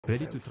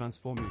Ready to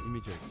transform your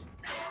images?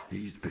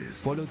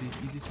 Follow these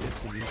easy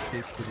steps in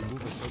Inkscape to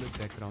remove a solid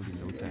background in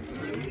no time.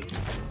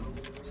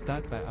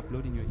 Start by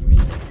uploading your image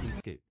to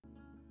Inkscape.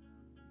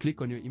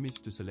 Click on your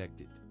image to select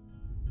it.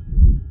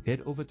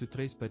 Head over to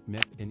Trace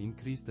Bitmap and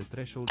increase the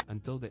threshold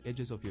until the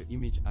edges of your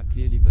image are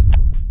clearly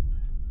visible.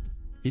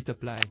 Hit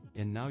apply,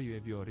 and now you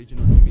have your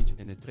original image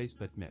and a trace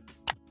bitmap.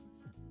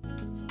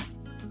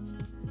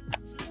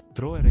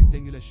 Draw a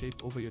rectangular shape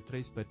over your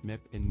trace bitmap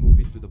and move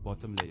it to the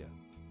bottom layer.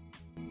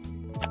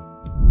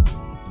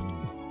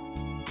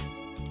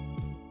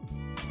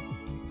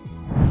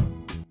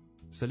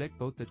 Select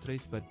both the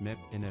trace bitmap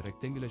and a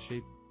rectangular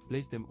shape,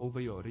 place them over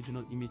your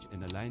original image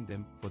and align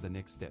them for the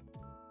next step.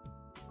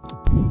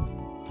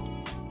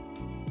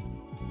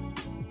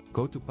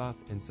 Go to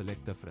Path and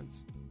select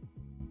Difference.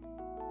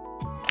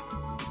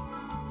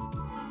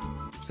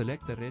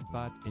 Select the red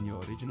part in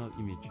your original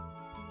image.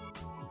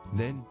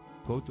 Then,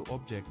 go to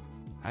Object,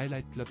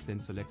 highlight Clip, then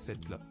select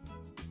Set Clip.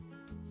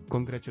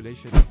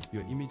 Congratulations,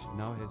 your image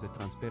now has a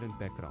transparent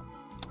background.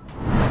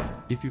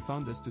 If you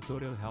found this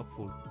tutorial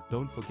helpful,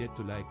 don't forget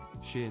to like,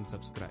 share and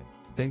subscribe.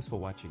 Thanks for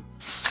watching.